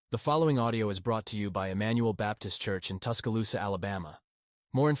The following audio is brought to you by Emmanuel Baptist Church in Tuscaloosa, Alabama.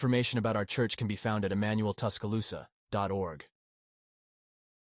 More information about our church can be found at emmanueltuscaloosa.org.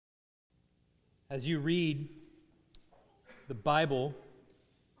 As you read the Bible,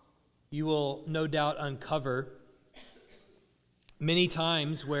 you will no doubt uncover many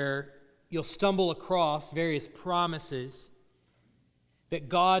times where you'll stumble across various promises that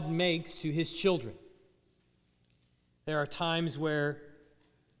God makes to His children. There are times where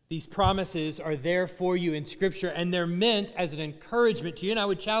these promises are there for you in Scripture, and they're meant as an encouragement to you. And I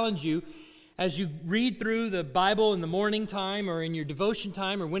would challenge you, as you read through the Bible in the morning time or in your devotion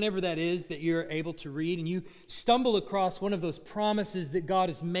time or whenever that is that you're able to read, and you stumble across one of those promises that God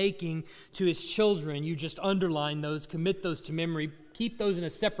is making to His children, you just underline those, commit those to memory, keep those in a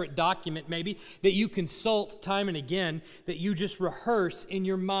separate document maybe that you consult time and again, that you just rehearse in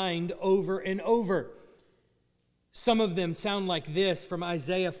your mind over and over. Some of them sound like this from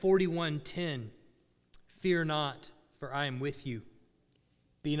Isaiah 41:10. Fear not, for I am with you.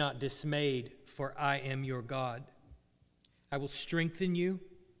 Be not dismayed, for I am your God. I will strengthen you.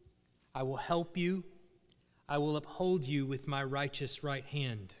 I will help you. I will uphold you with my righteous right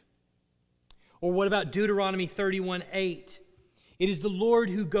hand. Or what about Deuteronomy 31:8? It is the Lord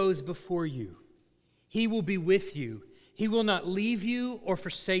who goes before you. He will be with you. He will not leave you or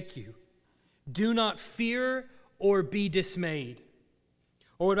forsake you. Do not fear or be dismayed.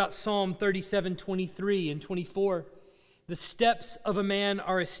 Or what about Psalm 37:23 and 24? The steps of a man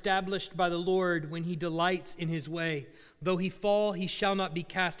are established by the Lord when he delights in his way. Though he fall, he shall not be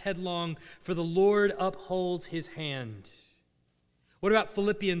cast headlong, for the Lord upholds his hand. What about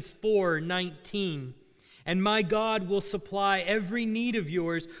Philippians 4:19? And my God will supply every need of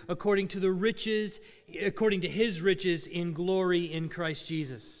yours according to his riches in glory in Christ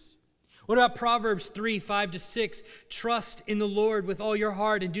Jesus. What about Proverbs 3:5-6? Trust in the Lord with all your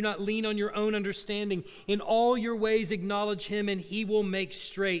heart and do not lean on your own understanding. In all your ways acknowledge Him and He will make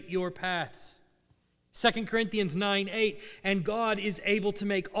straight your paths. 2 Corinthians 9:8, and God is able to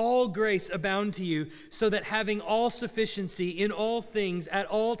make all grace abound to you, so that having all sufficiency in all things at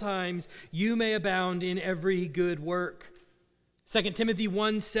all times, you may abound in every good work. 2 Timothy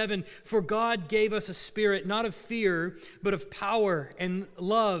 1:7, for God gave us a spirit not of fear, but of power and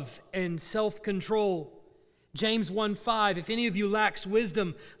love and self-control. James 1:5, if any of you lacks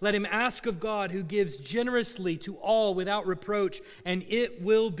wisdom, let him ask of God, who gives generously to all without reproach, and it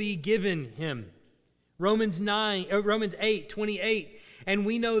will be given him. Romans 8:28, and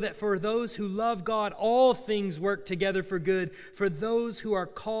we know that for those who love God, all things work together for good, for those who are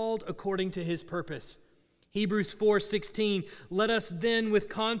called according to His purpose. Hebrews 4:16, let us then with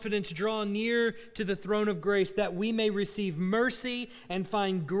confidence draw near to the throne of grace, that we may receive mercy and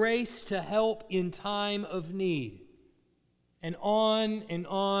find grace to help in time of need. And on and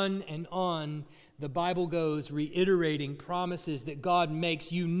on and on the Bible goes, reiterating promises that God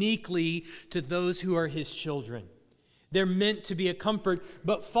makes uniquely to those who are His children. They're meant to be a comfort,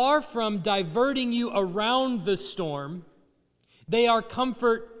 but far from diverting you around the storm, they are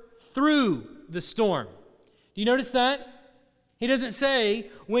comfort through the storm. Do you notice that? He doesn't say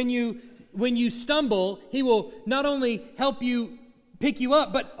when you stumble, He will not only help you pick you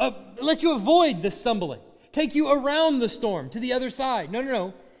up, but let you avoid the stumbling, take you around the storm to the other side.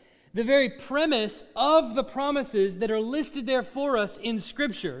 No. The very premise of the promises that are listed there for us in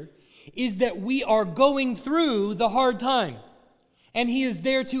Scripture is that we are going through the hard time, and He is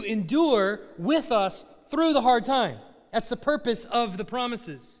there to endure with us through the hard time. That's the purpose of the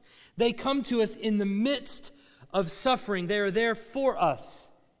promises. They come to us in the midst of suffering. They are there for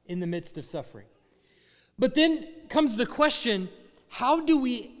us in the midst of suffering. But then comes the question, how do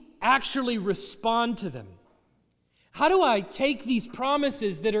we actually respond to them? How do I take these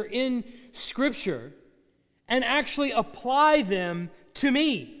promises that are in Scripture and actually apply them to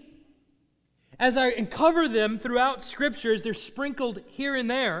me? As I uncover them throughout Scripture, as they're sprinkled here and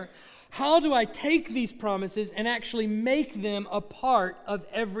there, how do I take these promises and actually make them a part of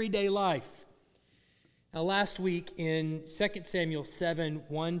everyday life? Now, last week in 2 Samuel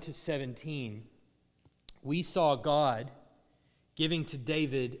 7:1-17, we saw God giving to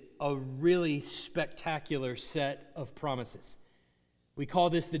David a really spectacular set of promises. We call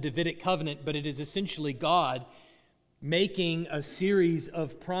this the Davidic covenant, but it is essentially God making a series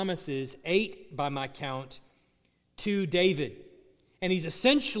of promises, 8 by my count, to David. And He's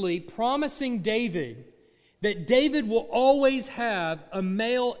essentially promising David that David will always have a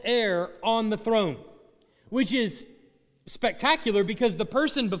male heir on the throne, which is spectacular because the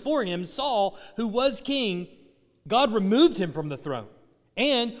person before him, Saul, who was king, God removed him from the throne.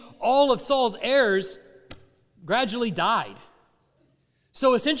 And all of Saul's heirs gradually died.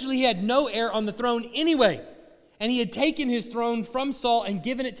 So essentially he had no heir on the throne anyway. And he had taken his throne from Saul and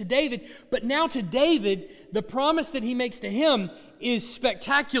given it to David. But now to David, the promise that he makes to him is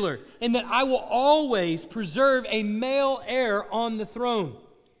spectacular, in that I will always preserve a male heir on the throne.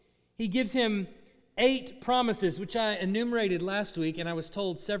 He gives him 8 promises, which I enumerated last week, and I was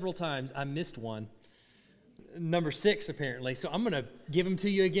told several times I missed one. Number 6, apparently. So I'm going to give them to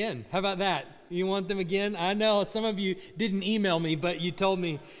you again. How about that? You want them again? I know some of you didn't email me, but you told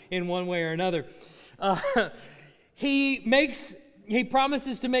me in one way or another. He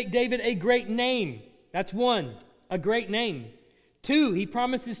promises to make David a great name. That's 1, a great name. 2, he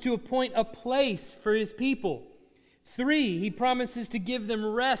promises to appoint a place for his people. 3, he promises to give them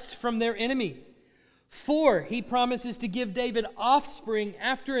rest from their enemies. 4, he promises to give David offspring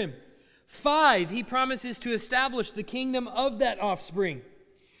after him. 5, he promises to establish the kingdom of that offspring.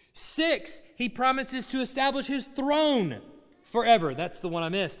 6, he promises to establish his throne forever. That's the one I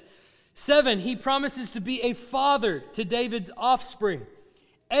missed. 7, he promises to be a father to David's offspring.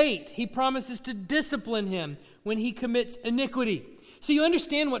 8, he promises to discipline him when he commits iniquity. So you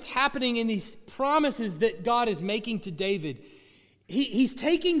understand what's happening in these promises that God is making to David. He's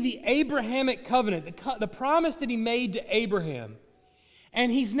taking the Abrahamic covenant, the promise that he made to Abraham,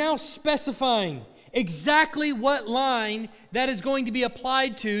 and he's now specifying exactly what line that is going to be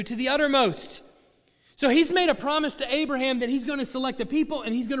applied to the uttermost. So he's made a promise to Abraham that he's going to select a people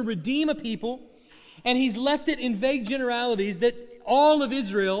and he's going to redeem a people, and he's left it in vague generalities that all of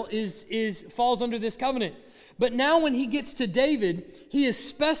Israel falls under this covenant. But now when he gets to David, he is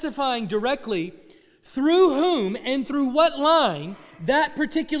specifying directly through whom and through what line that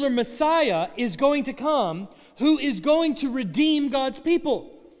particular Messiah is going to come, who is going to redeem God's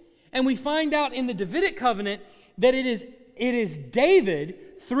people. And we find out in the Davidic covenant that it is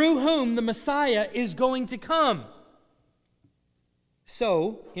David through whom the Messiah is going to come.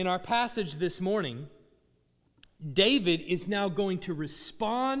 So, in our passage this morning, David is now going to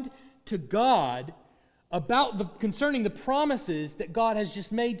respond to God concerning the promises that God has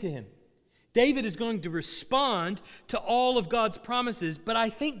just made to him. David is going to respond to all of God's promises, but I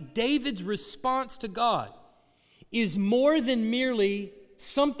think David's response to God is more than merely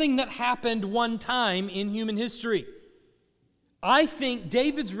something that happened one time in human history. I think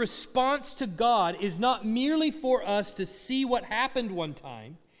David's response to God is not merely for us to see what happened one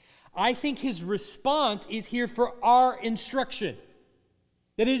time. I think his response is here for our instruction.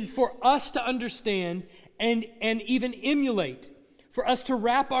 That it is for us to understand and even emulate, for us to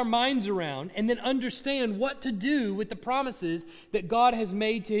wrap our minds around and then understand what to do with the promises that God has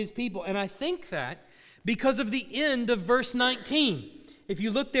made to his people. And I think that because of the end of verse 19. If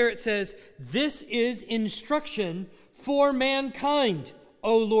you look there, it says, "This is instruction for mankind,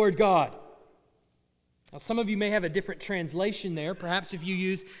 O Lord God." Now, some of you may have a different translation there. Perhaps if you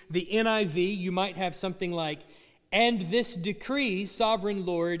use the NIV, you might have something like, "And this decree, sovereign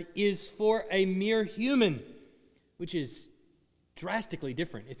Lord, is for a mere human," which is drastically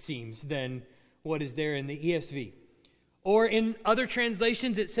different, it seems, than what is there in the ESV. Or in other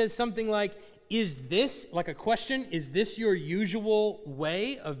translations, it says something like, "Is this," like a question, "is this your usual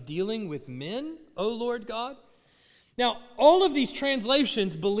way of dealing with men, O Lord God?" Now, all of these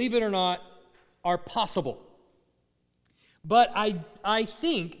translations, believe it or not, are possible. But I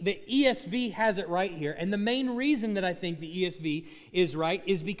think the ESV has it right here. And the main reason that I think the ESV is right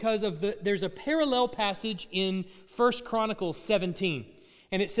is because there's a parallel passage in 1 Chronicles 17.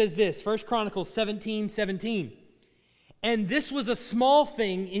 And it says this, 1 Chronicles 17:17. "And this was a small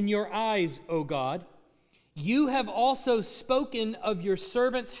thing in your eyes, O God. You have also spoken of your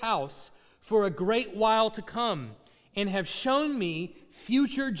servant's house for a great while to come, and have shown me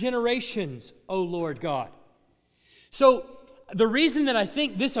future generations, O Lord God." So the reason that I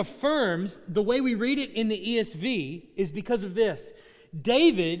think this affirms the way we read it in the ESV is because of this.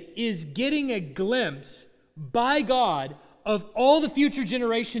 David is getting a glimpse by God of all the future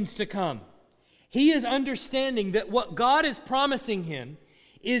generations to come. He is understanding that what God is promising him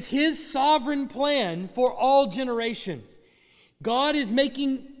is his sovereign plan for all generations. God is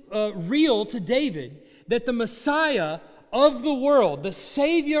making real to David that the Messiah of the world, the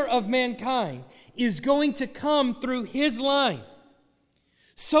Savior of mankind, is going to come through his line.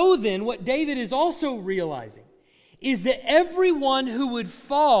 So then, what David is also realizing is that everyone who would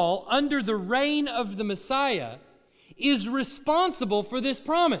fall under the reign of the Messiah is responsible for this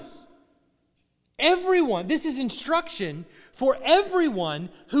promise. Everyone, this is instruction for everyone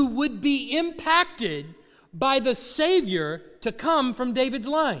who would be impacted by the Savior to come from David's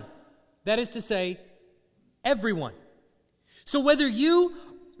line. That is to say, everyone. So whether you,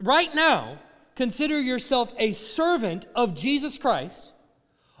 right now, consider yourself a servant of Jesus Christ,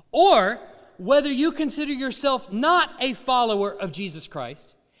 or whether you consider yourself not a follower of Jesus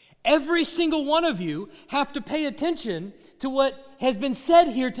Christ, every single one of you have to pay attention to what has been said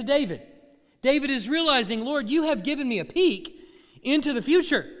here to David. David is realizing, Lord, you have given me a peek into the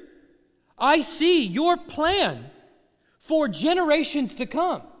future. I see your plan for generations to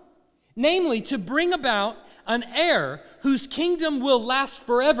come, namely to bring about an heir whose kingdom will last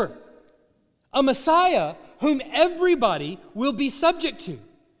forever, a Messiah whom everybody will be subject to,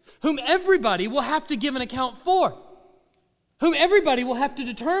 whom everybody will have to give an account for, whom everybody will have to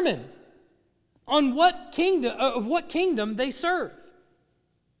determine on what kingdom they serve.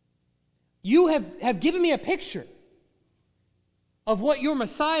 You have given me a picture of what your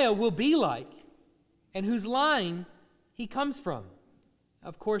Messiah will be like and whose line he comes from.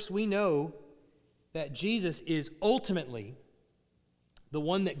 Of course, we know that Jesus is ultimately the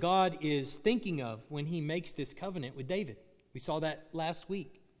one that God is thinking of when he makes this covenant with David. We saw that last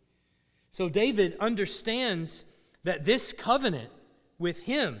week. So David understands that this covenant with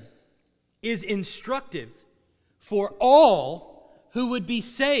him is instructive for all who would be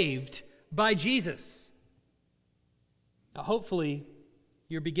saved by Jesus. Now, hopefully,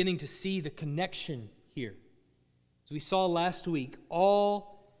 you're beginning to see the connection here. As we saw last week,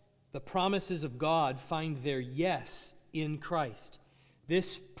 all the promises of God find their yes in Christ.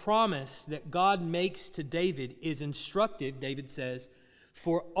 This promise that God makes to David is instructive, David says,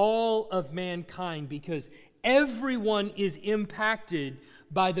 for all of mankind, because everyone is impacted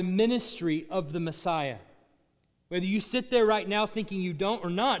by the ministry of the Messiah. Whether you sit there right now thinking you don't or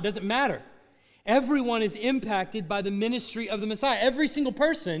not, doesn't matter. Everyone is impacted by the ministry of the Messiah. Every single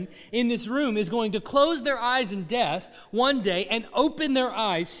person in this room is going to close their eyes in death one day and open their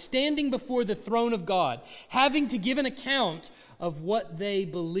eyes standing before the throne of God, having to give an account of what they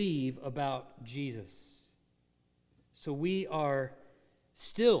believe about Jesus. So we are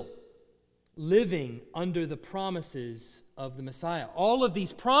still living under the promises of the Messiah. All of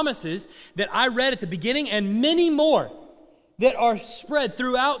these promises that I read at the beginning and many more that are spread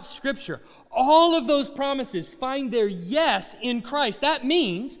throughout Scripture, all of those promises find their yes in Christ. That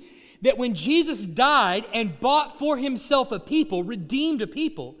means that when Jesus died and bought for himself a people, redeemed a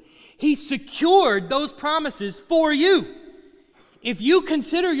people, he secured those promises for you. If you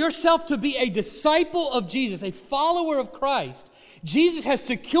consider yourself to be a disciple of Jesus, a follower of Christ, Jesus has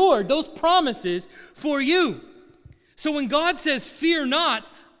secured those promises for you. So when God says, "Fear not,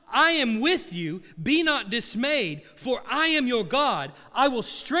 I am with you, be not dismayed, for I am your God. I will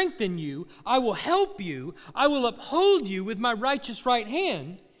strengthen you, I will help you, I will uphold you with my righteous right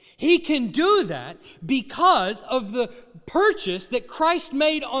hand," he can do that because of the purchase that Christ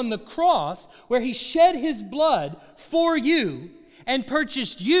made on the cross, where he shed his blood for you and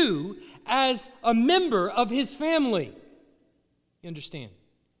purchased you as a member of his family. You understand?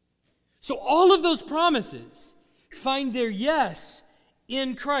 So all of those promises find their yes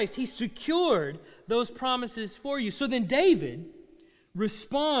in Christ. He secured those promises for you. So then David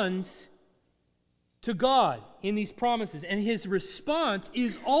responds to God in these promises, and his response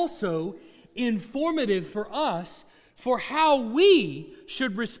is also informative for us for how we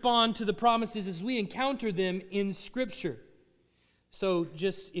should respond to the promises as we encounter them in Scripture. So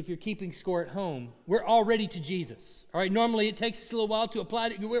just if you're keeping score at home, we're already to Jesus. All right, normally it takes us a little while to apply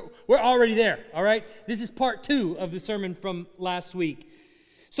it. We're already there. All right, this is part 2 of the sermon from last week.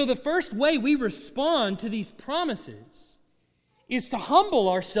 So the first way we respond to these promises is to humble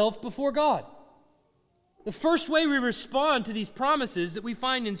ourselves before God. The first way we respond to these promises that we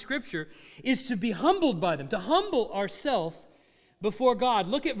find in Scripture is to be humbled by them, to humble ourselves before God.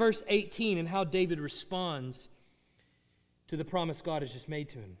 Look at verse 18 and how David responds to the promise God has just made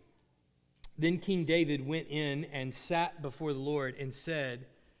to him. Then King David went in and sat before the Lord and said,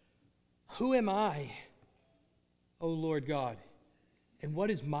 "Who am I, O Lord God? And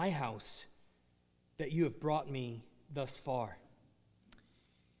what is my house that you have brought me thus far?"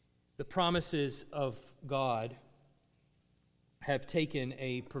 The promises of God have taken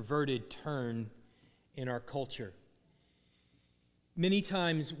a perverted turn in our culture. Many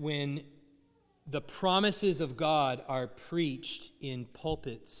times when the promises of God are preached in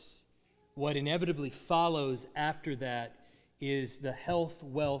pulpits, what inevitably follows after that is the health,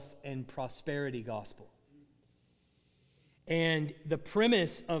 wealth, and prosperity gospel. And the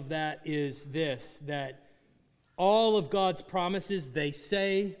premise of that is this, that all of God's promises, they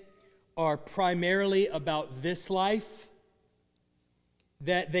say, are primarily about this life,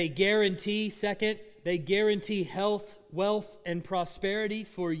 that they guarantee, second, they guarantee health, wealth, and prosperity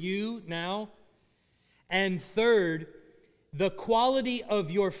for you now. And third, the quality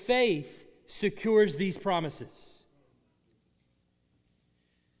of your faith secures these promises.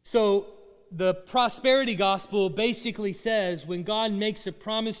 So the prosperity gospel basically says when God makes a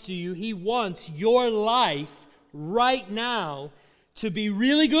promise to you, he wants your life right now to be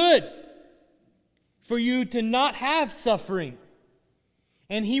really good, for you to not have suffering.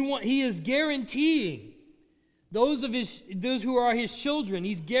 And he is guaranteeing those who are his children,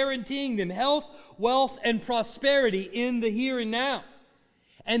 he's guaranteeing them health, wealth, and prosperity in the here and now.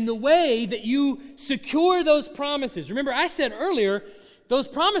 And the way that you secure those promises, remember I said earlier, those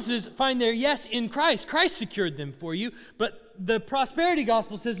promises find their yes in Christ. Christ secured them for you. But the prosperity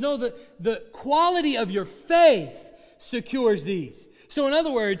gospel says, no, the quality of your faith secures these. So in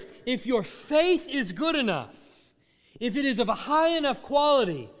other words, if your faith is good enough, if it is of a high enough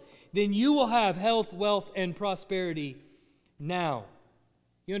quality, then you will have health, wealth, and prosperity now.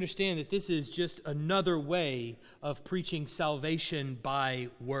 You understand that this is just another way of preaching salvation by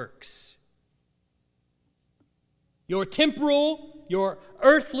works. Your temporal, your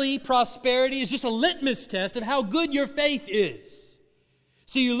earthly prosperity is just a litmus test of how good your faith is.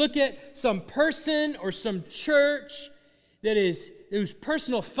 So you look at some person or some church whose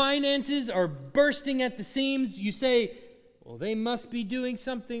personal finances are bursting at the seams. You say, well, they must be doing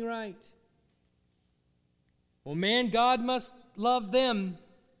something right. Well, man, God must love them.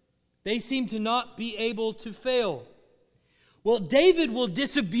 They seem to not be able to fail. Well, David will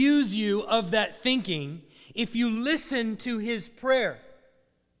disabuse you of that thinking if you listen to his prayer.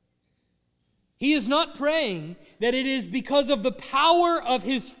 He is not praying that it is because of the power of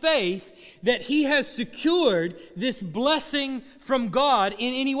his faith that he has secured this blessing from God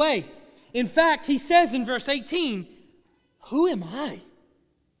in any way. In fact, he says in verse 18, who am I?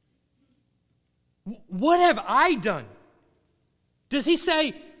 What have I done? Does he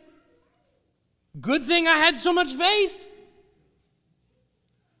say, good thing I had so much faith?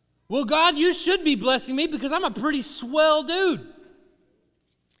 Well, God, you should be blessing me because I'm a pretty swell dude.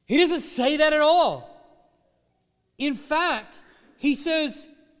 He doesn't say that at all. In fact, he says,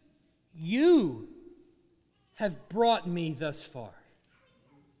 you have brought me thus far.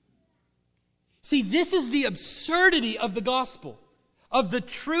 See, this is the absurdity of the gospel, of the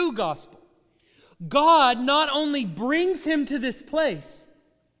true gospel. God not only brings him to this place,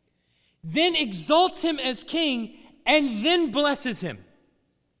 then exalts him as king, and then blesses him.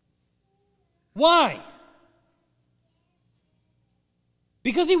 Why?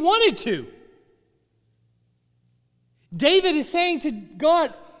 Because he wanted to. David is saying to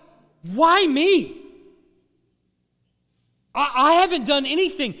God, why me? I haven't done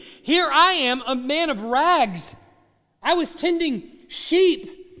anything. Here I am, a man of rags. I was tending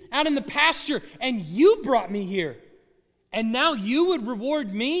sheep out in the pasture, and you brought me here. And now you would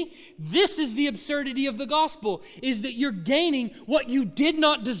reward me? This is the absurdity of the gospel, is that you're gaining what you did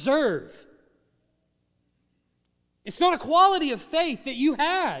not deserve. It's not a quality of faith that you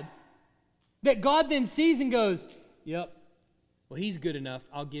had that God then sees and goes, yep, well, he's good enough.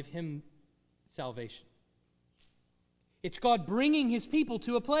 I'll give him salvation. It's God bringing his people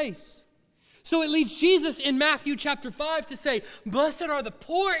to a place. So it leads Jesus in Matthew chapter 5 to say, blessed are the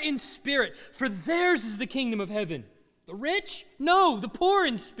poor in spirit, for theirs is the kingdom of heaven. The rich? No, the poor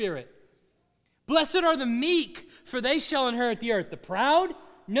in spirit. Blessed are the meek, for they shall inherit the earth. The proud?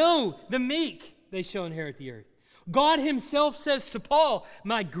 No, the meek, they shall inherit the earth. God himself says to Paul,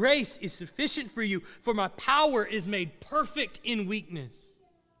 my grace is sufficient for you, for my power is made perfect in weakness.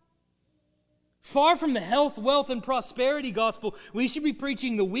 Far from the health, wealth, and prosperity gospel, we should be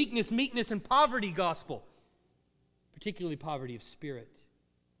preaching the weakness, meekness, and poverty gospel, particularly poverty of spirit.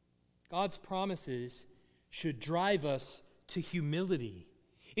 God's promises should drive us to humility.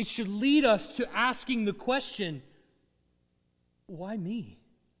 It should lead us to asking the question, why me?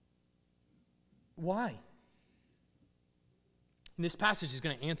 Why? And this passage is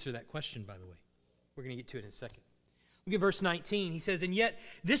going to answer that question, by the way. We're going to get to it in a second. Look at verse 19. He says, and yet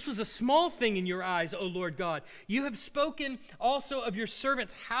this was a small thing in your eyes, O Lord God. You have spoken also of your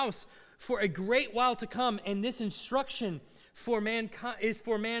servant's house for a great while to come, and this instruction for mankind is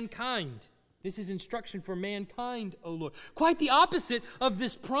for mankind. This is instruction for mankind, O Lord. Quite the opposite of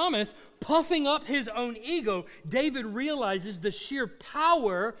this promise, puffing up his own ego, David realizes the sheer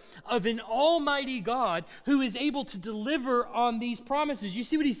power of an almighty God who is able to deliver on these promises. You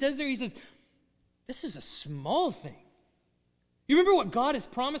see what he says there? He says, this is a small thing. You remember what God is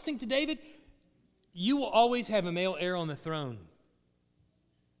promising to David? You will always have a male heir on the throne.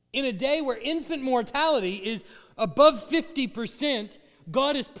 In a day where infant mortality is above 50%,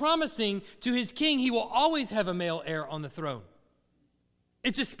 God is promising to his king he will always have a male heir on the throne.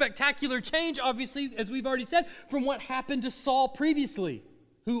 It's a spectacular change, obviously, as we've already said, from what happened to Saul previously,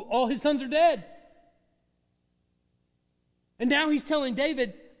 who all his sons are dead. And now he's telling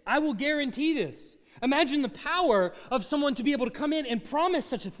David, I will guarantee this. Imagine the power of someone to be able to come in and promise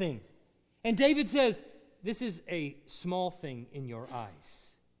such a thing. And David says, this is a small thing in your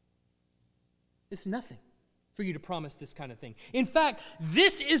eyes. It's nothing for you to promise this kind of thing. In fact,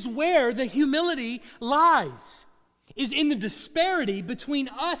 this is where the humility lies, is in the disparity between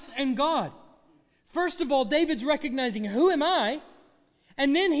us and God. First of all, David's recognizing, who am I?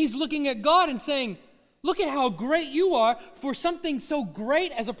 And then he's looking at God and saying, look at how great you are for something so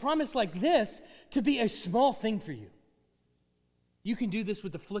great as a promise like this to be a small thing for you. You can do this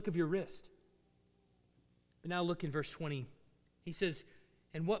with the flick of your wrist. But now look in verse 20. He says,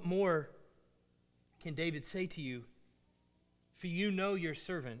 and what more can David say to you? For you know your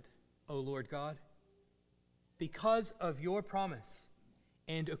servant, O Lord God, because of your promise,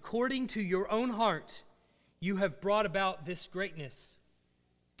 and according to your own heart, you have brought about this greatness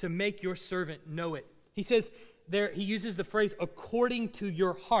to make your servant know it. He says there, he uses the phrase according to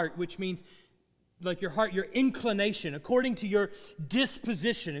your heart, which means like your heart, your inclination, according to your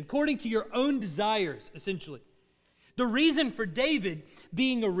disposition, according to your own desires, essentially. The reason for David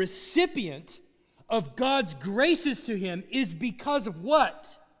being a recipient of God's graces to him is because of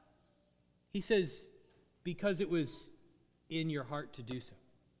what? He says, because it was in your heart to do so.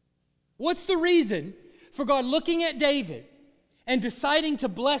 What's the reason for God looking at David and deciding to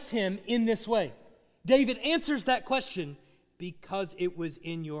bless him in this way? David answers that question, because it was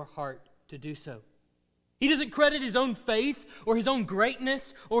in your heart to do so. He doesn't credit his own faith or his own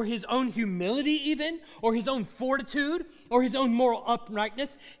greatness or his own humility even, or his own fortitude or his own moral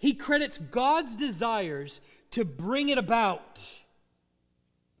uprightness. He credits God's desires to bring it about.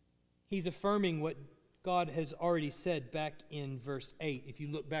 He's affirming what God has already said back in verse 8. If you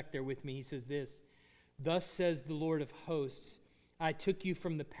look back there with me, he says this, thus says the Lord of hosts, I took you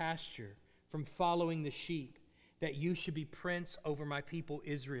from the pasture, from following the sheep, that you should be prince over my people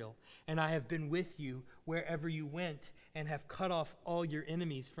Israel. And I have been with you wherever you went, and have cut off all your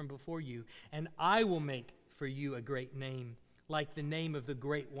enemies from before you. And I will make for you a great name, like the name of the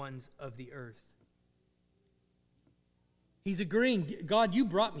great ones of the earth. He's agreeing, God, you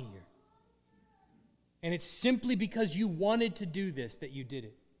brought me here. And it's simply because you wanted to do this that you did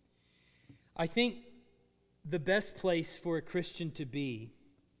it. I think the best place for a Christian to be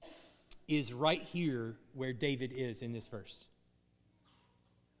is right here where David is in this verse.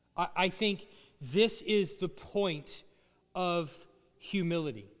 I think this is the point of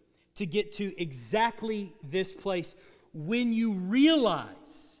humility, to get to exactly this place when you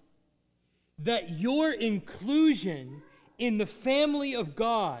realize that your inclusion in the family of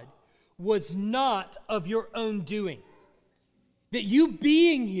God was not of your own doing. That you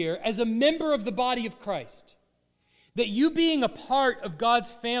being here as a member of the body of Christ, that you being a part of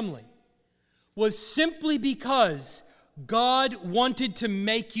God's family, was simply because God wanted to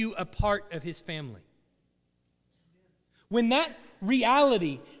make you a part of his family. When that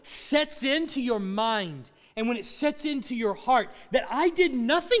reality sets into your mind and when it sets into your heart that I did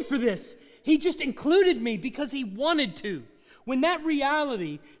nothing for this, he just included me because he wanted to. When that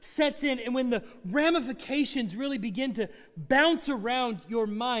reality sets in and when the ramifications really begin to bounce around your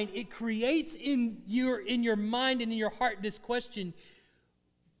mind, it creates in your mind and in your heart this question,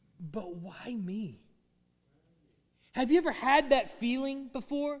 but why me? Have you ever had that feeling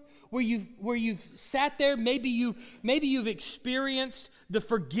before where you've sat there, maybe you've experienced the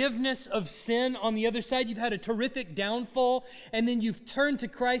forgiveness of sin on the other side, you've had a terrific downfall, and then you've turned to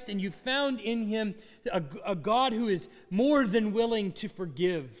Christ and you've found in him a God who is more than willing to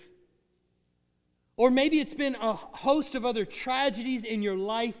forgive. Or maybe it's been a host of other tragedies in your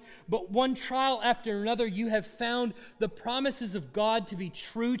life, but one trial after another, you have found the promises of God to be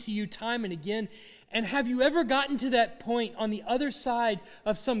true to you time and again. And have you ever gotten to that point on the other side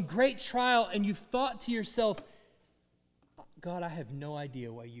of some great trial and you've thought to yourself, God, I have no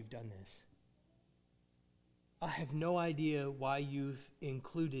idea why you've done this. I have no idea why you've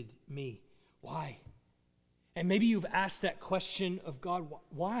included me. Why? And maybe you've asked that question of God,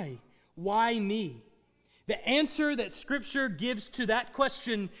 why? Why me? The answer that Scripture gives to that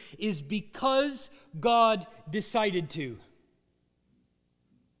question is because God decided to.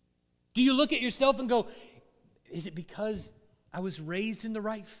 Do you look at yourself and go, is it because I was raised in the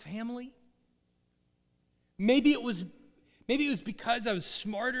right family? Maybe it was because I was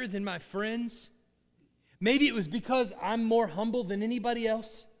smarter than my friends. Maybe it was because I'm more humble than anybody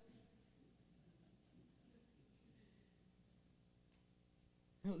else.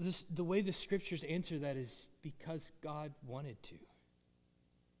 No, the way the Scriptures answer that is because God wanted to.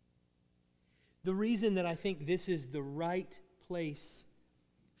 The reason that I think this is the right place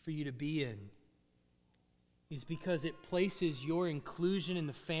for you to be in is because it places your inclusion in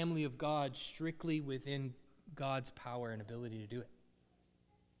the family of God strictly within God's power and ability to do it.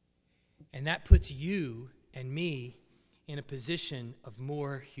 And that puts you and me in a position of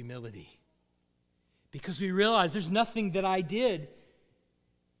more humility. Because we realize there's nothing that I did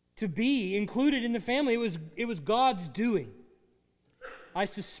to be included in the family. It was God's doing. I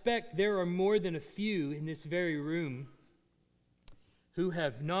suspect there are more than a few in this very room who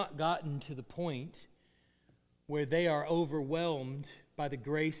have not gotten to the point where they are overwhelmed by the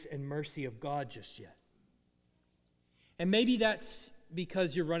grace and mercy of God just yet. And maybe that's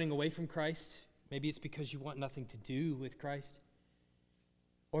because you're running away from Christ. Maybe it's because you want nothing to do with Christ.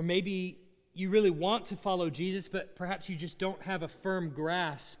 Or maybe you really want to follow Jesus, but perhaps you just don't have a firm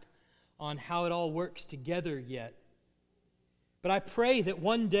grasp on how it all works together yet. But I pray that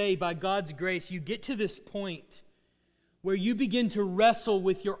one day, by God's grace, you get to this point where you begin to wrestle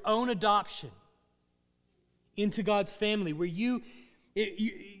with your own adoption into God's family, where you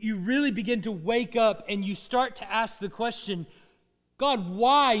really begin to wake up and you start to ask the question, God,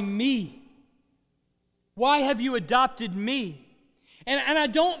 why me? Why have you adopted me? And I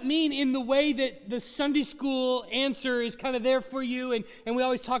don't mean in the way that the Sunday school answer is kind of there for you, and we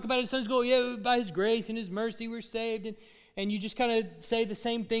always talk about it in Sunday school, yeah, by His grace and His mercy we're saved, and you just kind of say the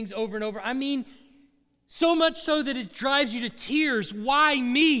same things over and over. I mean, so much so that it drives you to tears. Why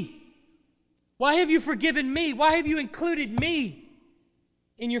me? Why have you forgiven me? Why have you included me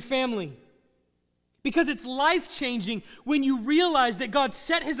in your family? Because it's life-changing when you realize that God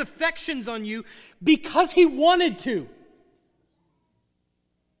set His affections on you because He wanted to.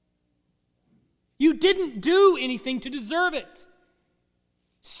 You didn't do anything to deserve it.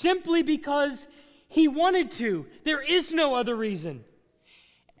 Simply because He wanted to. There is no other reason.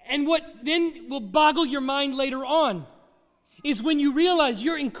 And what then will boggle your mind later on is when you realize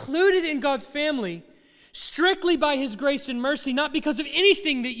you're included in God's family strictly by His grace and mercy, not because of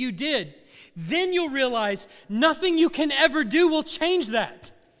anything that you did. Then you'll realize nothing you can ever do will change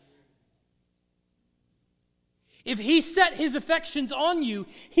that. If He set His affections on you,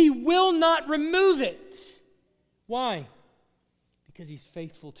 He will not remove it. Why? Because He's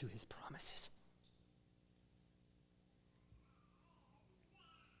faithful to His promises.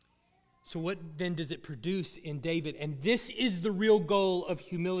 So what then does it produce in David? And this is the real goal of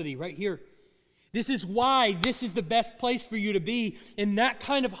humility right here. This is why this is the best place for you to be in that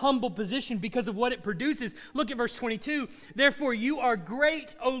kind of humble position because of what it produces. Look at verse 22. Therefore you are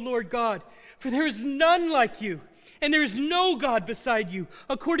great, O Lord God, for there is none like you, and there is no God beside you,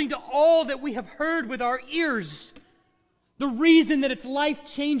 according to all that we have heard with our ears. The reason that it's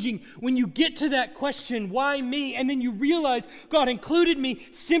life-changing when you get to that question, why me? And then you realize God included me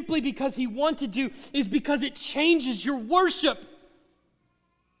simply because He wanted to, is because it changes your worship.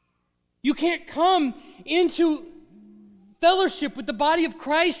 You can't come into fellowship with the body of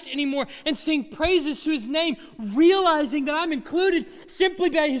Christ anymore and sing praises to His name, realizing that I'm included simply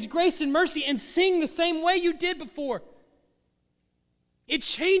by His grace and mercy, and sing the same way you did before. It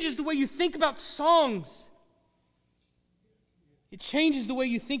changes the way you think about songs. It changes the way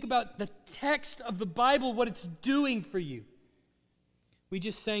you think about the text of the Bible, what it's doing for you. We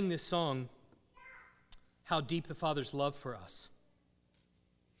just sang this song, How Deep the Father's Love for Us.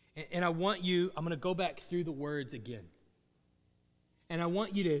 And I'm going to go back through the words again. And I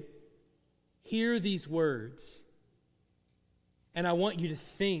want you to hear these words. And I want you to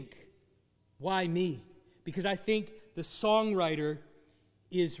think, why me? Because I think the songwriter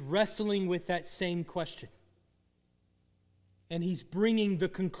is wrestling with that same question. And he's bringing the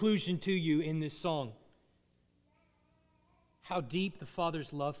conclusion to you in this song. How deep the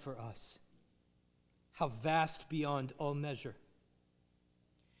Father's love for us. How vast beyond all measure.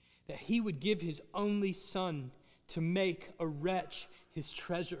 That He would give His only Son to make a wretch His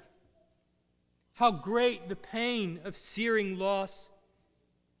treasure. How great the pain of searing loss.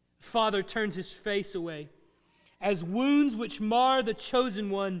 The Father turns His face away. As wounds which mar the chosen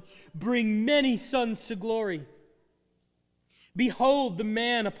one bring many sons to glory. Behold the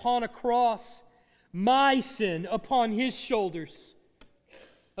man upon a cross, my sin upon His shoulders.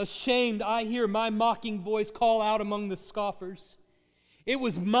 Ashamed, I hear my mocking voice call out among the scoffers. It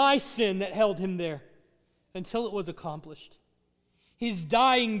was my sin that held Him there until it was accomplished. His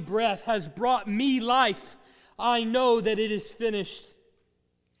dying breath has brought me life. I know that it is finished.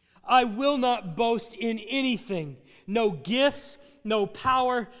 I will not boast in anything, no gifts, no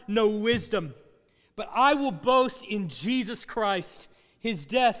power, no wisdom. But I will boast in Jesus Christ, His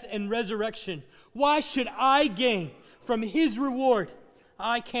death and resurrection. Why should I gain from His reward?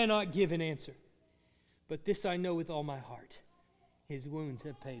 I cannot give an answer. But this I know with all my heart. His wounds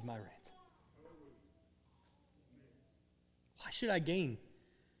have paid my ransom. Why should I gain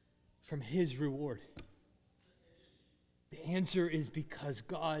from his reward? The answer is because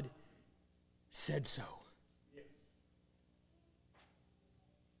God said so.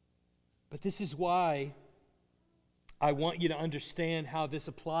 But this is why I want you to understand how this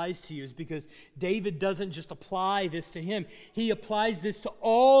applies to you, is because David doesn't just apply this to him. He applies this to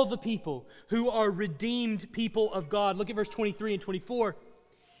all the people who are redeemed people of God. Look at verse 23 and 24.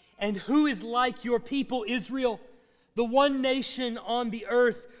 And who is like your people, Israel, the one nation on the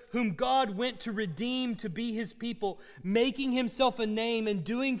earth whom God went to redeem to be his people, making himself a name and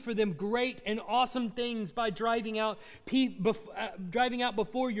doing for them great and awesome things by driving out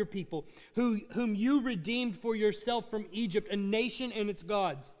before your people, whom you redeemed for yourself from Egypt, a nation and its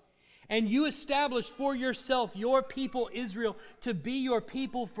gods. And you established for yourself your people Israel to be your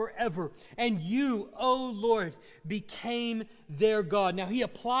people forever. And you, O Lord, became their God. Now he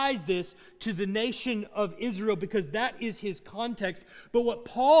applies this to the nation of Israel because that is his context. But what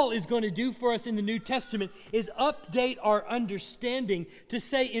Paul is going to do for us in the New Testament is update our understanding to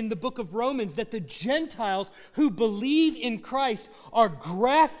say in the book of Romans that the Gentiles who believe in Christ are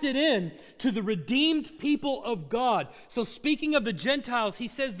grafted in to the redeemed people of God. So speaking of the Gentiles, he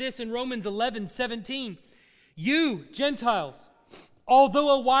says this in Romans 11:17. You, Gentiles, although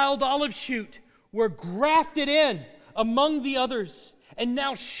a wild olive shoot, were grafted in among the others, and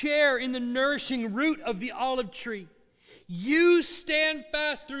now share in the nourishing root of the olive tree. You stand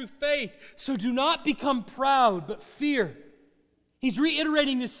fast through faith, so do not become proud, but fear. He's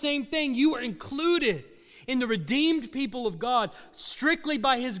reiterating the same thing. You are included in the redeemed people of God, strictly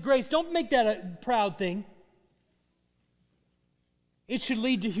by his grace. Don't make that a proud thing. It should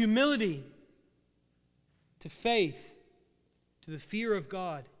lead to humility, to faith, to the fear of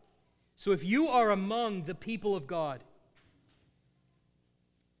God. So if you are among the people of God,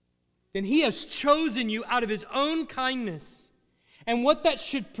 then he has chosen you out of his own kindness. And what that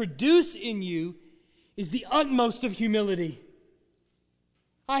should produce in you is the utmost of humility.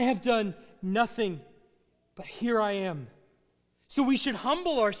 I have done nothing, but here I am. So we should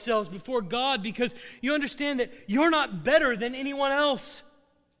humble ourselves before God because you understand that you're not better than anyone else.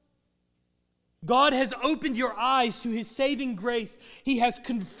 God has opened your eyes to his saving grace. He has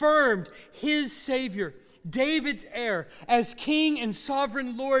confirmed his Savior, David's heir, as King and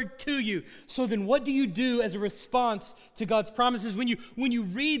Sovereign Lord to you. So then what do you do as a response to God's promises? When you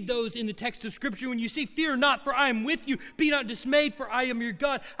read those in the text of Scripture, when you see, fear not, for I am with you. Be not dismayed, for I am your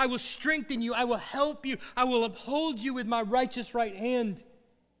God. I will strengthen you. I will help you. I will uphold you with my righteous right hand.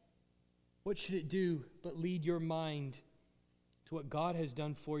 What should it do but lead your mind to what God has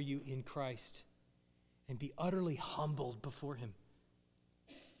done for you in Christ and be utterly humbled before him?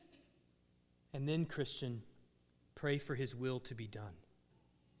 And then, Christian, pray for his will to be done.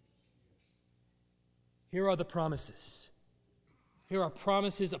 Here are the promises. Here are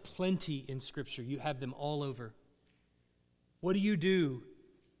promises aplenty in Scripture. You have them all over. What do you do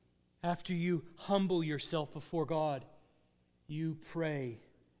after you humble yourself before God? You pray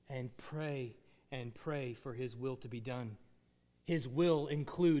and pray and pray for his will to be done. His will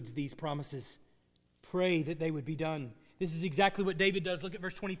includes these promises. Pray that they would be done. This is exactly what David does. Look at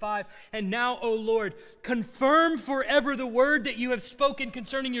verse 25. And now, O Lord, confirm forever the word that you have spoken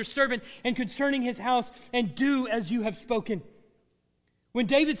concerning your servant and concerning his house, and do as you have spoken. When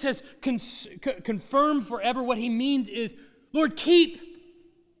David says confirm forever, what he means is, Lord, keep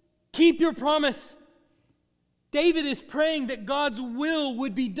your promise. David is praying that God's will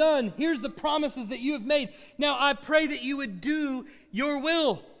would be done. Here's the promises that you have made. Now I pray that you would do your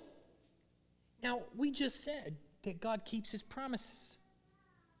will. Now, we just said that God keeps his promises.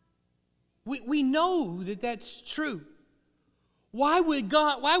 We know that that's true. Why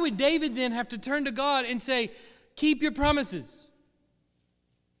would David then have to turn to God and say, keep your promises?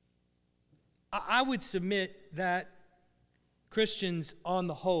 I would submit that Christians on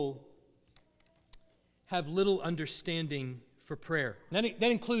the whole have little understanding for prayer. That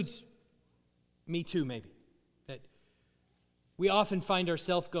includes me too, maybe. That we often find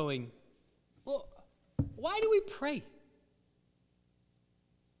ourselves going, well, why do we pray?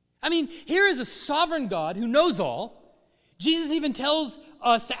 I mean, here is a sovereign God who knows all. Jesus even tells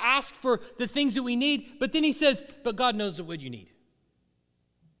us to ask for the things that we need, but then he says, but God knows what you need.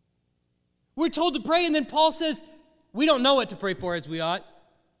 We're told to pray, and then Paul says, we don't know what to pray for as we ought.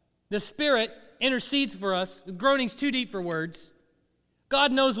 The Spirit intercedes for us with groanings too deep for words.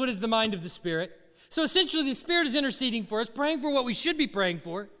 God knows what is the mind of the Spirit. So essentially, the Spirit is interceding for us, praying for what we should be praying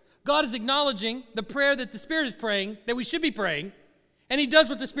for. God is acknowledging the prayer that the Spirit is praying, that we should be praying, and he does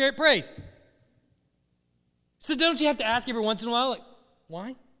what the Spirit prays. So don't you have to ask every once in a while, like,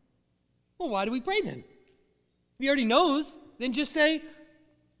 why? Well, why do we pray then? He already knows then just say,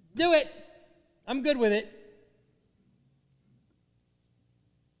 do it. I'm good with it.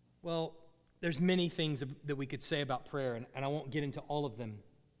 Well, there's many things that we could say about prayer, and I won't get into all of them.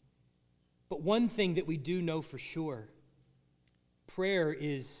 But one thing that we do know for sure, prayer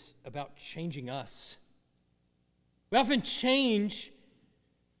is about changing us. We often change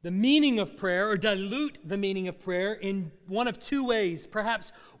the meaning of prayer or dilute the meaning of prayer in one of two ways.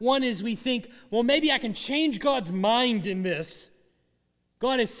 Perhaps one is we think, well, maybe I can change God's mind in this.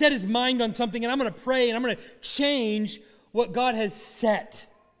 God has set his mind on something, and I'm going to pray, and I'm going to change what God has set.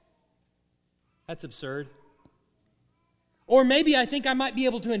 That's absurd. Or maybe I think I might be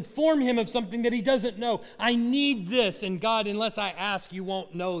able to inform him of something that he doesn't know. I need this, and God, unless I ask, you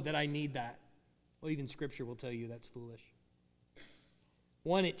won't know that I need that. Well, even Scripture will tell you that's foolish.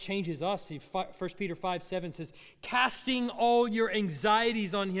 One, it changes us. 1 Peter 5:7 says, casting all your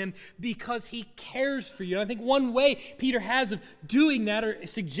anxieties on him because he cares for you. And I think one way Peter has of doing that or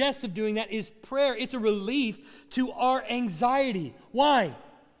suggests of doing that is prayer. It's a relief to our anxiety. Why?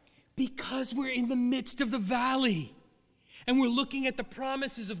 Because we're in the midst of the valley. And we're looking at the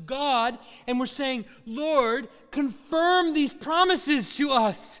promises of God and we're saying, Lord, confirm these promises to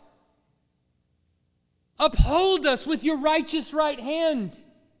us. Uphold us with your righteous right hand.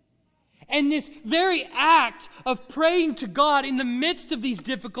 And this very act of praying to God in the midst of these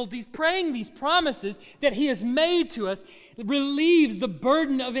difficulties, praying these promises that he has made to us, relieves the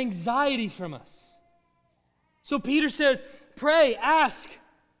burden of anxiety from us. So Peter says, pray, ask.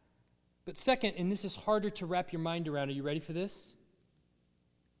 But second, and this is harder to wrap your mind around, are you ready for this?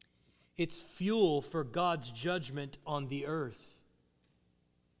 It's fuel for God's judgment on the earth.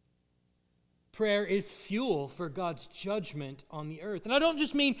 Prayer is fuel for God's judgment on the earth. And I don't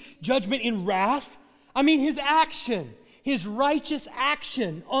just mean judgment in wrath. I mean his action, his righteous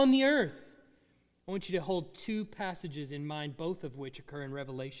action on the earth. I want you to hold two passages in mind, both of which occur in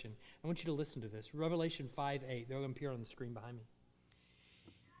Revelation. I want you to listen to this. Revelation 5:8. They're going to appear on the screen behind me.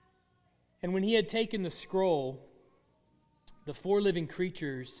 And when he had taken the scroll, the 4 living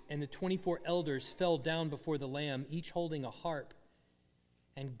creatures and the 24 elders fell down before the Lamb, each holding a harp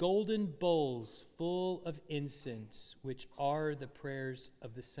and golden bowls full of incense, which are the prayers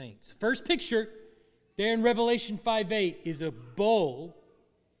of the saints. First picture there in Revelation 5:8 is a bowl,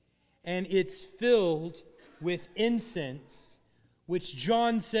 and it's filled with incense, which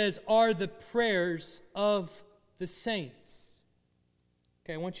John says are the prayers of the saints.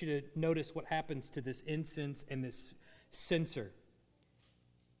 Okay, I want you to notice what happens to this incense and this censer.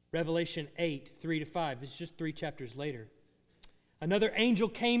 Revelation 8:3-5. This is just 3 chapters later. Another angel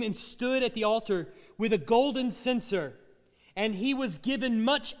came and stood at the altar with a golden censer, and he was given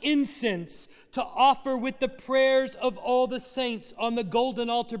much incense to offer with the prayers of all the saints on the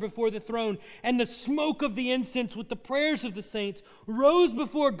golden altar before the throne. And the smoke of the incense with the prayers of the saints rose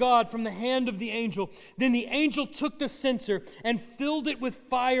before God from the hand of the angel. Then the angel took the censer and filled it with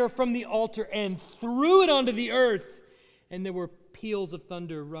fire from the altar and threw it onto the earth. And there were peals of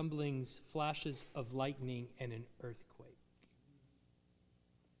thunder, rumblings, flashes of lightning, and an earthquake.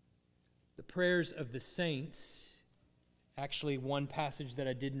 The prayers of the saints, actually one passage that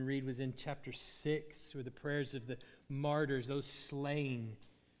I didn't read was in chapter 6, where the prayers of the martyrs, those slain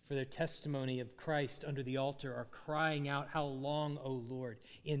for their testimony of Christ under the altar, are crying out, "How long, O Lord?"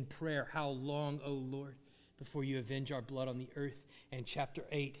 in prayer, "How long, O Lord, before you avenge our blood on the earth?" And chapter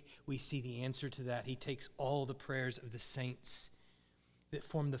 8, we see the answer to that. He takes all the prayers of the saints that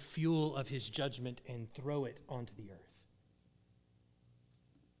form the fuel of his judgment and throw it onto the earth.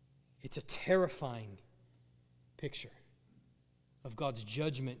 It's a terrifying picture of God's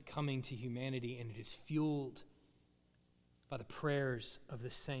judgment coming to humanity, and it is fueled by the prayers of the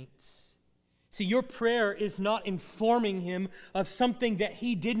saints. See, your prayer is not informing him of something that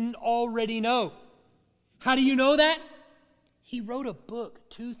he didn't already know. How do you know that? He wrote a book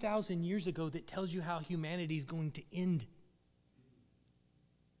 2,000 years ago that tells you how humanity is going to end.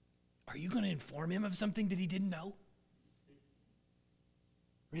 Are you going to inform him of something that he didn't know?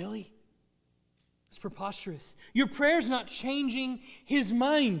 Really? It's preposterous. Your prayer's not changing his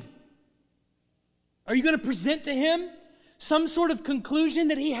mind. Are you going to present to him some sort of conclusion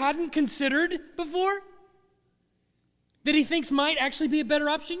that he hadn't considered before? That he thinks might actually be a better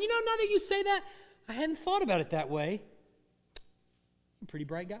option? You know, now that you say that, I hadn't thought about it that way. I'm a pretty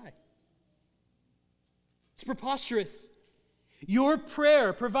bright guy. It's preposterous. Your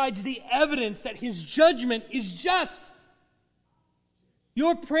prayer provides the evidence that his judgment is just.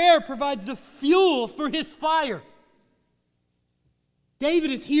 Your prayer provides the fuel for his fire.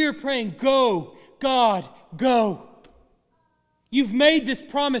 David is here praying, "Go, God, go. You've made this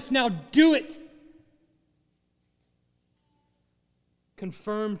promise, now do it."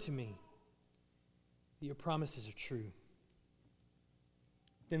 confirm to me that your promises are true.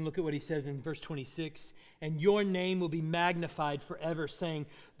 Then look at what he says in verse 26. And your name will be magnified forever, saying,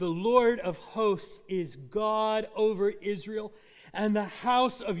 the Lord of hosts is God over Israel, and the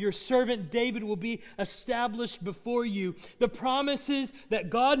house of your servant David will be established before you. The promises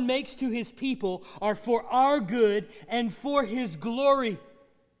that God makes to his people are for our good and for his glory.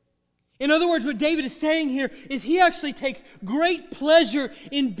 In other words, what David is saying here is he actually takes great pleasure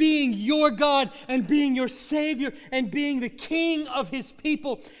in being your God and being your Savior and being the King of his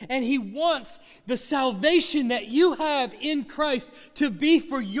people. And he wants the salvation that you have in Christ to be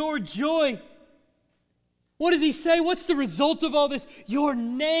for your joy. What does he say? What's the result of all this? Your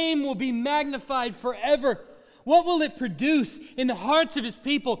name will be magnified forever. What will it produce in the hearts of his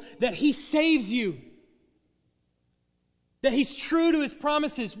people? That he saves you. That he's true to his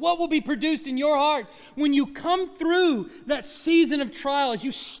promises. What will be produced in your heart when you come through that season of trial? As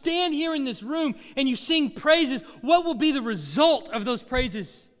you stand here in this room and you sing praises, what will be the result of those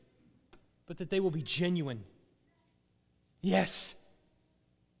praises? But that they will be genuine. Yes.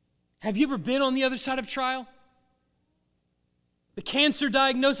 Have you ever been on the other side of trial? The cancer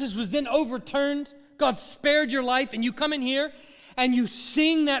diagnosis was then overturned. God spared your life, and you come in here and you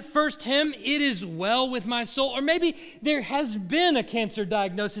sing that first hymn, It Is Well With My Soul. Or maybe there has been a cancer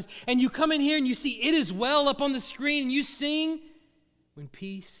diagnosis, and you come in here and you see It Is Well up on the screen, and you sing, when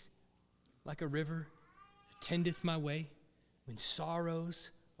peace like a river attendeth my way, when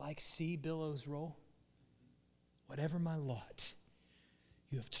sorrows like sea billows roll, whatever my lot,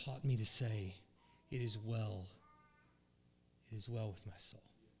 you have taught me to say, it is well with my soul.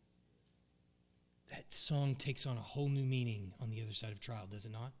 That song takes on a whole new meaning on the other side of trial, does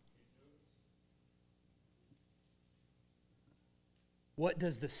it not? What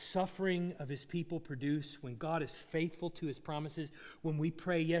does the suffering of his people produce when God is faithful to his promises? When we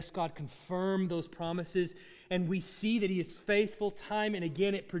pray, yes, God, confirm those promises, and we see that he is faithful time and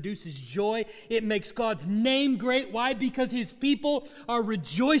again, it produces joy. It makes God's name great. Why? Because his people are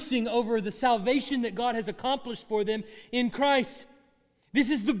rejoicing over the salvation that God has accomplished for them in Christ. This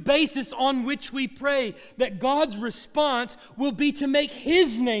is the basis on which we pray, that God's response will be to make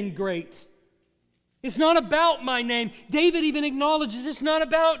his name great. It's not about my name. David even acknowledges it's not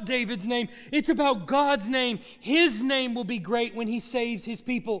about David's name. It's about God's name. His name will be great when he saves his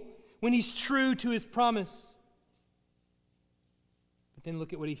people, when he's true to his promise. But then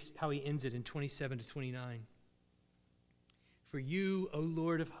look at how he ends it in 27 to 29. For you, O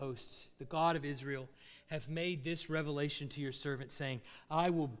Lord of hosts, the God of Israel, have made this revelation to your servant, saying, I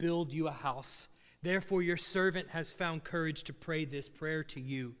will build you a house. Therefore your servant has found courage to pray this prayer to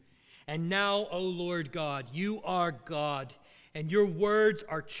you. And now, O Lord God, you are God, and your words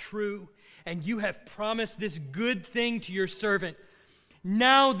are true, and you have promised this good thing to your servant.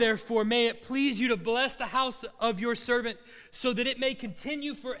 Now, therefore, may it please you to bless the house of your servant, so that it may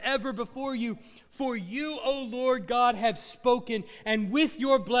continue forever before you. For you, O Lord God, have spoken, and with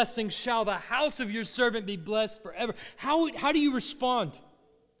your blessing shall the house of your servant be blessed forever. How do you respond?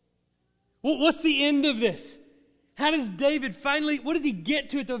 What's the end of this? How does David finally, what does he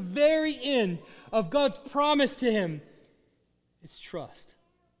get to at the very end of God's promise to him? It's trust.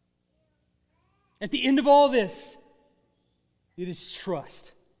 At the end of all this, it is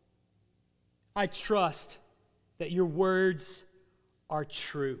trust. I trust that your words are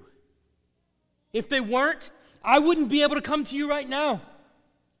true. If they weren't, I wouldn't be able to come to you right now.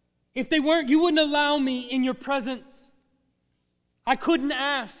 If they weren't, you wouldn't allow me in your presence. I couldn't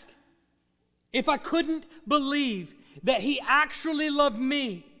ask. If I couldn't believe that he actually loved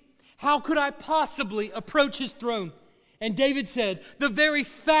me, how could I possibly approach his throne? And David said, the very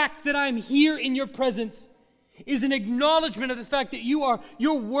fact that I'm here in your presence is an acknowledgement of the fact that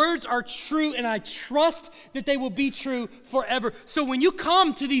your words are true, and I trust that they will be true forever. So when you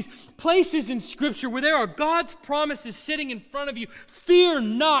come to these places in Scripture where there are God's promises sitting in front of you, fear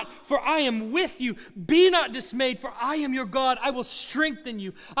not, for I am with you. Be not dismayed, for I am your God. I will strengthen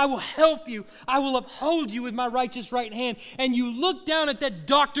you. I will help you. I will uphold you with my righteous right hand. And you look down at that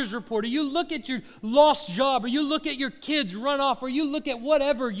doctor's report, or you look at your lost job, or you look at your kids run off, or you look at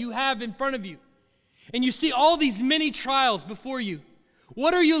whatever you have in front of you, and you see all these many trials before you.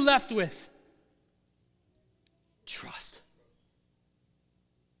 What are you left with? Trust.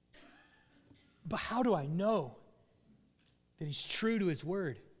 But how do I know that he's true to his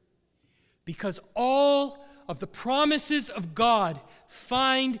word? Because all of the promises of God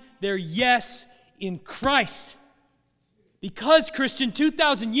find their yes in Christ. Because, Christian,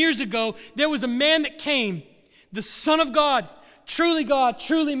 2,000 years ago, there was a man that came, the Son of God,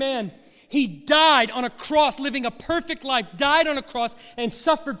 truly man. He died on a cross, living a perfect life, died on a cross and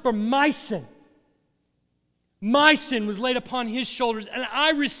suffered for my sin. My sin was laid upon his shoulders, and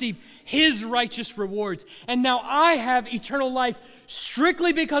I received his righteous rewards. And now I have eternal life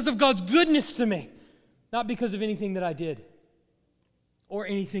strictly because of God's goodness to me, not because of anything that I did or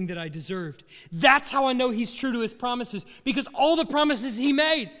anything that I deserved. That's how I know he's true to his promises, because all the promises he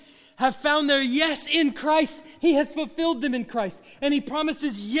made have found their yes in Christ. He has fulfilled them in Christ. And he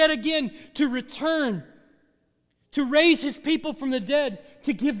promises yet again to return, to raise his people from the dead,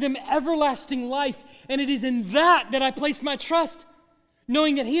 to give them everlasting life. And it is in that I place my trust,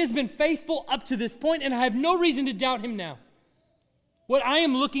 knowing that he has been faithful up to this point, and I have no reason to doubt him now. What I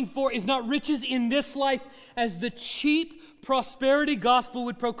am looking for is not riches in this life, as the cheap prosperity gospel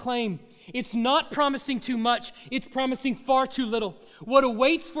would proclaim. It's not promising too much, it's promising far too little. What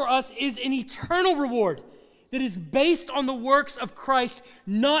awaits for us is an eternal reward that is based on the works of Christ,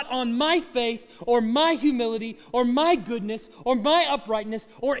 not on my faith or my humility or my goodness or my uprightness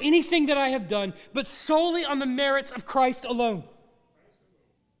or anything that I have done, but solely on the merits of Christ alone.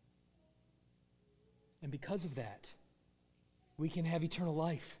 And because of that, we can have eternal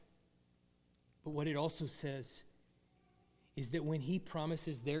life. But what it also says is that when he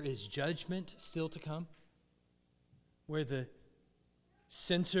promises there is judgment still to come, where the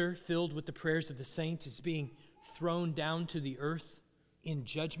censer filled with the prayers of the saints is being thrown down to the earth in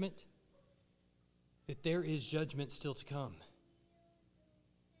judgment, that there is judgment still to come.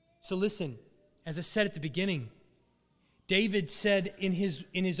 So listen, as I said at the beginning, David said in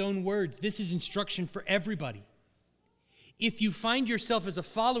his own words, this is instruction for everybody. If you find yourself as a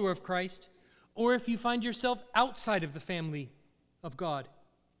follower of Christ, or if you find yourself outside of the family of God,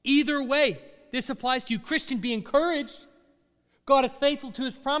 either way, this applies to you. Christian, be encouraged. God is faithful to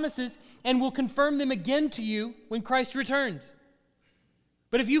his promises and will confirm them again to you when Christ returns.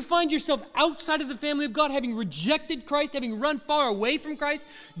 But if you find yourself outside of the family of God, having rejected Christ, having run far away from Christ,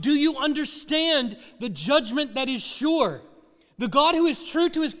 do you understand the judgment that is sure? The God who is true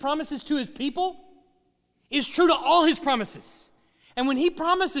to his promises to his people is true to all his promises. And when he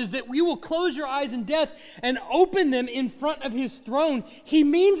promises that you will close your eyes in death and open them in front of his throne, he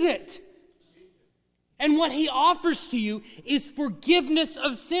means it. And what he offers to you is forgiveness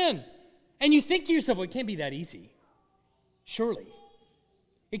of sin. And you think to yourself, well, it can't be that easy. Surely.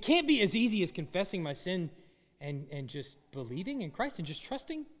 It can't be as easy as confessing my sin and just believing in Christ and just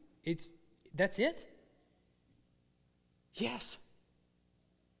trusting. That's it? Yes.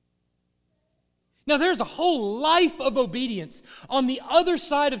 Now, there's a whole life of obedience on the other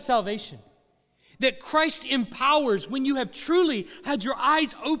side of salvation that Christ empowers when you have truly had your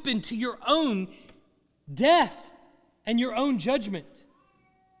eyes open to your own death and your own judgment.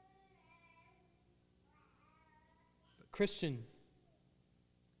 But Christian,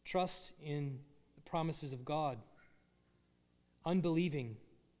 trust in the promises of God. Unbelieving,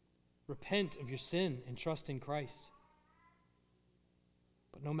 repent of your sin and trust in Christ.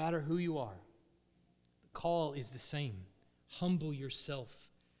 But no matter who you are, call is the same. Humble yourself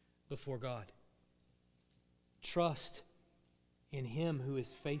before God. Trust in him who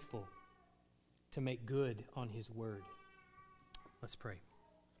is faithful to make good on his word. Let's pray.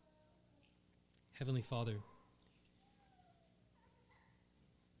 Heavenly Father,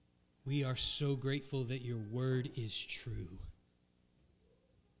 we are so grateful that your word is true.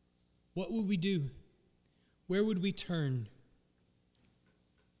 What would we do? Where would we turn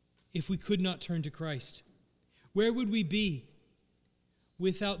if we could not turn to Christ? Where would we be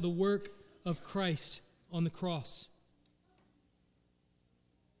without the work of Christ on the cross?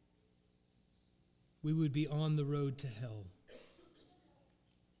 We would be on the road to hell.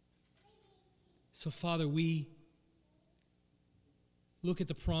 So, Father, we look at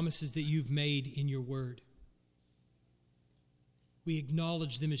the promises that you've made in your word. We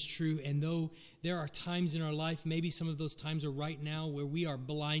acknowledge them as true, and though there are times in our life, maybe some of those times are right now, where we are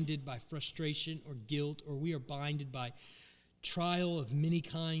blinded by frustration or guilt, or we are blinded by trial of many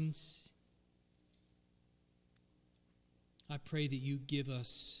kinds, I pray that you give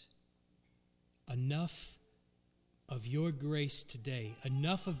us enough of your grace today,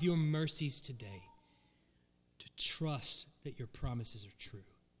 enough of your mercies today, to trust that your promises are true.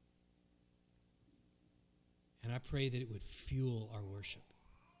 And I pray that it would fuel our worship.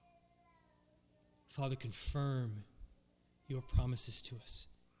 Father, confirm your promises to us.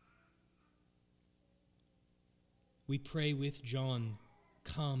 We pray with John,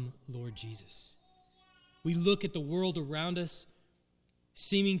 come, Lord Jesus. We look at the world around us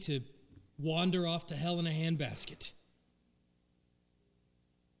seeming to wander off to hell in a handbasket.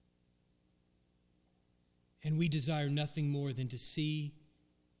 And we desire nothing more than to see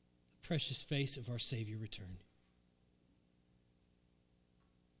precious face of our Savior return.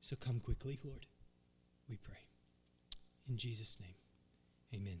 So come quickly, Lord, we pray. In Jesus' name,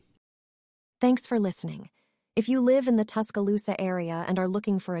 amen. Thanks for listening. If you live in the Tuscaloosa area and are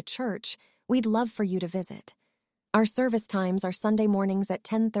looking for a church, we'd love for you to visit. Our service times are Sunday mornings at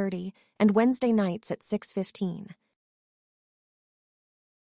 10:30 and Wednesday nights at 6:15.